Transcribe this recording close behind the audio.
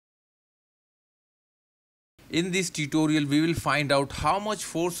In this tutorial we will find out how much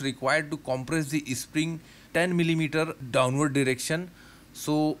force required to compress the spring 10 millimeter downward direction.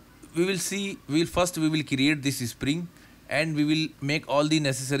 So we will create this spring and we will make all the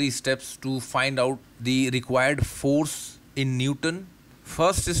necessary steps to find out the required force in Newton.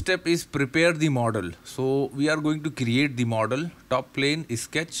 First step is prepare the model. So we are going to create the model. Top plane,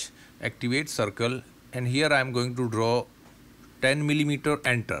 sketch, activate circle, and here I am going to draw 10 millimeter,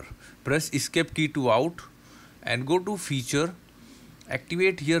 enter. Press escape key to out and go to feature,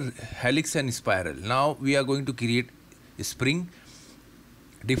 activate here helix and spiral. Now we are going to create a spring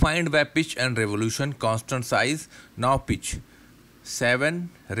defined by pitch and revolution, constant size. Now pitch 7,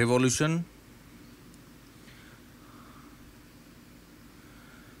 revolution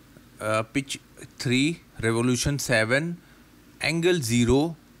pitch 3, revolution 7, angle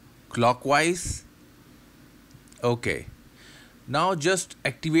 0, clockwise. Okay, now just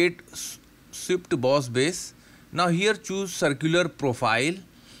activate swept boss base. Now here choose circular profile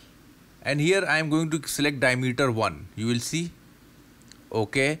and here I am going to select diameter 1. You will see.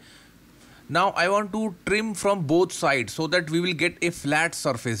 Okay, now I want to trim from both sides so that we will get a flat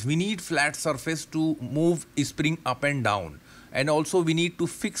surface. We need flat surface to move spring up and down, and also we need to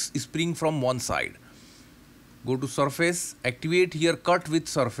fix spring from one side. Go to surface, activate here cut with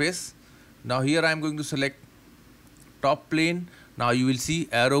surface. Now here I am going to select top plane. Now you will see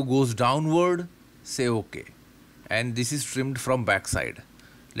arrow goes downward, say OK, and this is trimmed from back side.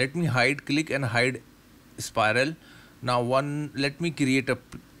 Let me hide, click and hide spiral. Now let me create a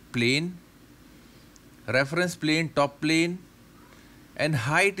plane, reference plane, top plane, and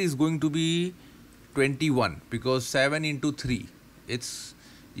height is going to be 21 because 7 into 3, it's,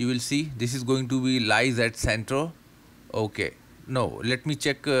 you will see this is going to be lies at center. Okay, no, let me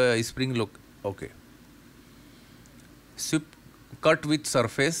check spring look. Okay, sweep cut with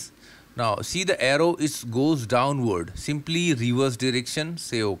surface. Now see the arrow is goes downward, simply reverse direction,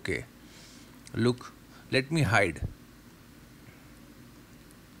 say OK. Look, let me hide.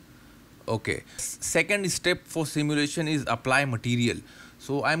 Okay, second step for simulation is apply material.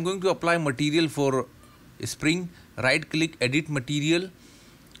 So I am going to apply material for spring. Right click, edit material.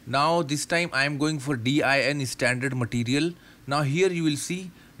 Now this time I am going for DIN standard material. Now here you will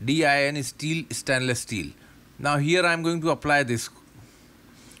see DIN is steel, stainless steel. Now here I am going to apply this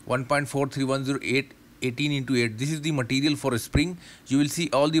 1.43108 18 into 8. This is the material for a spring. You will see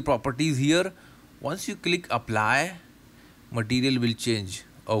all the properties here. Once you click apply, material will change.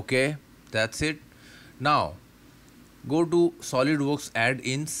 Okay, that's it. Now go to SolidWorks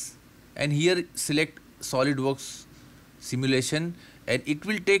add-ins and here select SolidWorks simulation, and it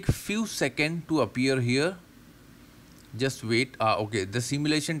will take few seconds to appear here. Just wait. Okay, the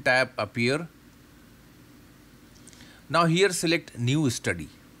simulation tab appear. Now here select new study.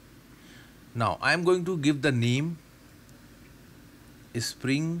 Now I am going to give the name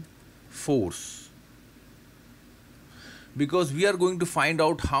spring force, because we are going to find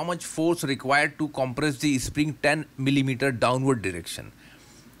out how much force required to compress the spring 10 millimeter downward direction.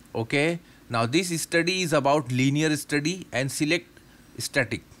 Okay, now this study is about linear study, and select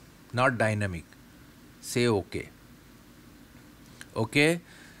static, not dynamic. Say OK. Okay,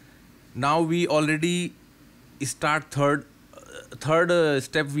 now we already start third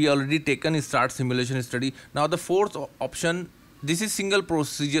step we already taken is start simulation study. Now the fourth option, this is single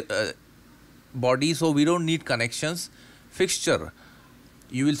procedure body, so we don't need connections. Fixture,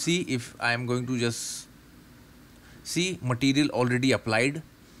 you will see if I am going to just see material already applied.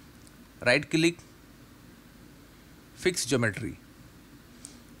 Right click, fix geometry.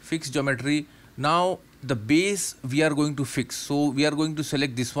 Fix geometry. Now the base we are going to fix, so we are going to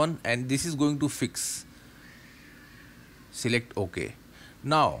select this one and this is going to fix. Select OK.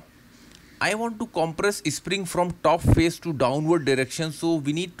 Now I want to compress spring from top face to downward direction, so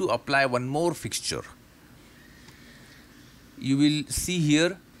we need to apply one more fixture. You will see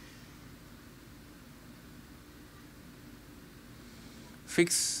here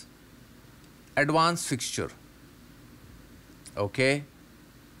fix advanced fixture. Okay,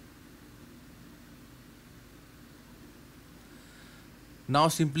 now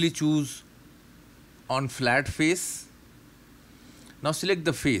simply choose on flat face. Now select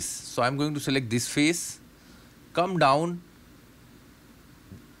the face, so I am going to select this face, come down,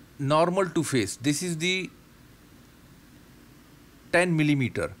 normal to face. This is the 10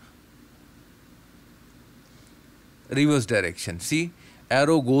 millimeter reverse direction. See,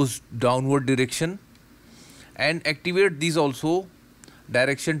 arrow goes downward direction, and activate these also.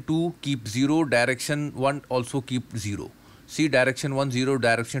 Direction 2 keep 0, direction 1 also keep 0. See, direction 1 0,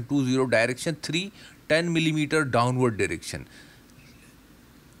 direction 2 0, direction 3 10 millimeter downward direction.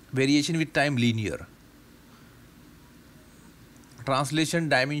 Variation with time linear. translation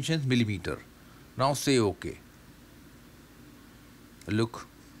dimensions millimeter. Now say OK. Look.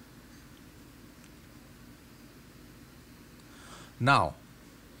 Now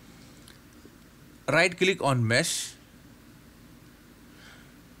right click on mesh,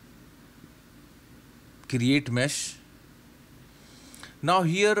 create mesh. Now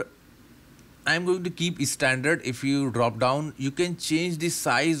here I am going to keep standard. If you drop down, you can change the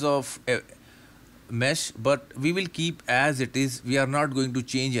size of a mesh, but we will keep as it is. We are not going to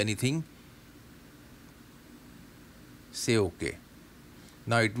change anything. Say OK.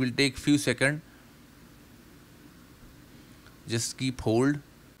 Now it will take few seconds. Just keep hold.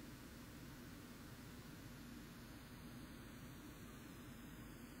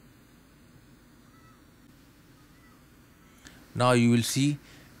 Now you will see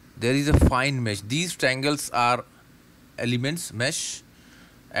there is a fine mesh. These triangles are elements mesh,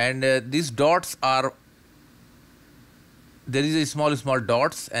 and these dots are, there is a small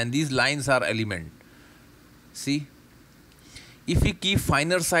dots, and these lines are element. See, if you keep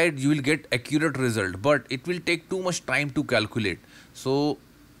finer side, you will get accurate result, but it will take too much time to calculate. So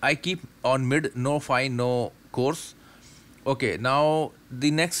I keep on mid, no fine, no coarse. Okay, now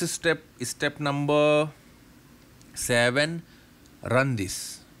the next step is step number 7. Run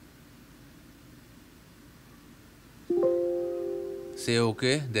this. Say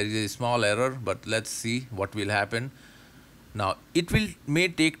OK. There is a small error, but let's see what will happen. Now it may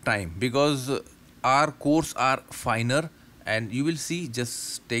take time because our cores are finer, and you will see,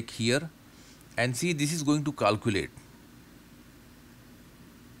 just take here and see, this is going to calculate.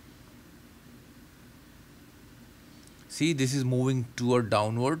 See, this is moving toward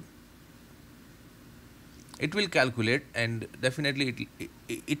downward. It will calculate, and definitely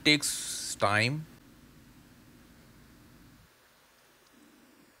it takes time.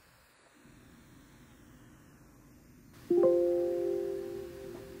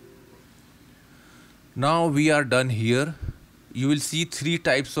 Now we are done here. You will see 3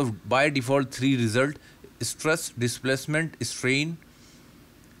 types of, by default 3 result: stress, displacement, strain.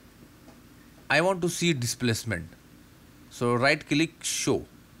 I want to see displacement, so right click, show.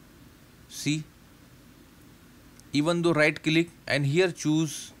 See, even though right click and here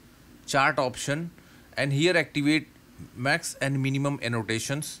choose chart option, and here activate max and minimum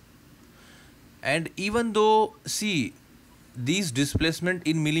annotations, and even though, see, these displacement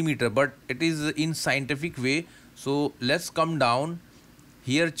in millimeter, but it is in scientific way. So let's come down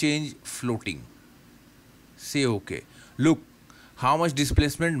here, change floating. Say OK. Look how much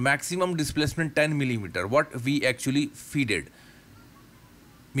displacement, maximum displacement 10 millimeter, what we actually feeded.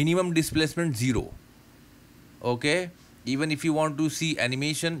 Minimum displacement 0. Okay, even if you want to see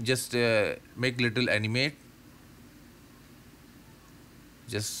animation, just make little animate,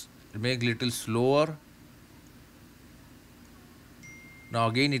 just make little slower. Now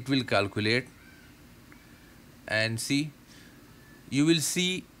again it will calculate, and see, you will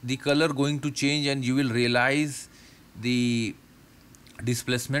see the color going to change, and you will realize the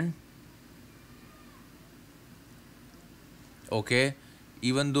displacement. Okay,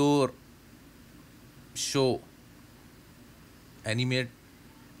 even though show animate,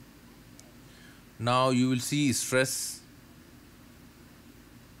 now you will see stress.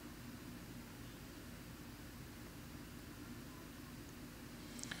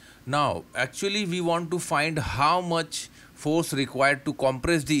 Now actually we want to find how much force required to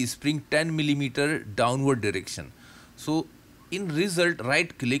compress the spring 10 millimeter downward direction. So in result,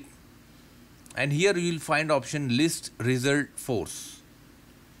 right click, and here you will find option list result force.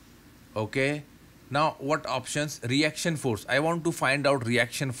 Okay, now what options? Reaction force. I want to find out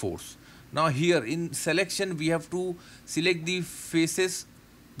reaction force. Now here in selection we have to select the faces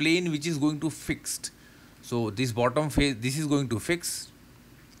plane which is going to fixed. So this bottom face, this is going to fix.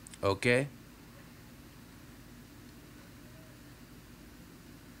 Okay,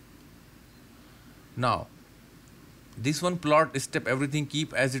 now this one plot step, everything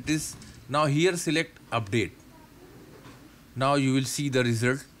keep as it is. Now here select update. Now you will see the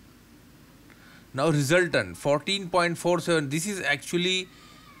result. Now resultant 14.47. This is actually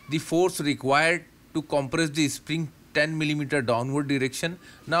the force required to compress the spring 10 millimeter downward direction.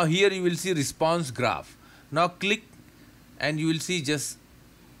 Now here you will see response graph. Now click and you will see, just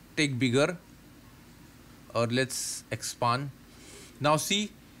take bigger, or let's expand. Now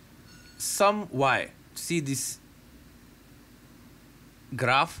see some Y. See this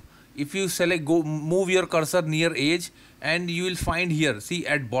graph. If you select, go move your cursor near edge, and you will find here, see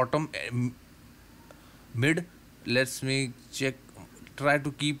at bottom mid. Let's me check, try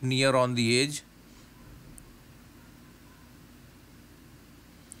to keep near on the edge.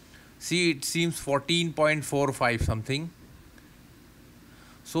 See, it seems 14.45 something.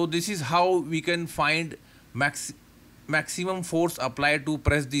 So this is how we can find maximum force applied to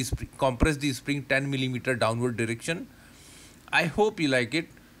compress the spring 10 millimeter downward direction. I hope you like it.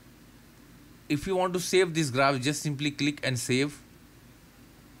 If you want to save this graph, just simply click and save.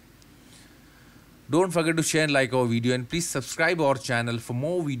 Don't forget to share and like our video, and please subscribe our channel for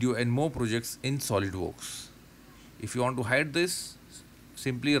more video and more projects in SolidWorks. If you want to hide this,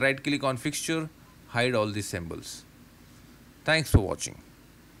 simply right click on fixture, hide all these symbols. Thanks for watching.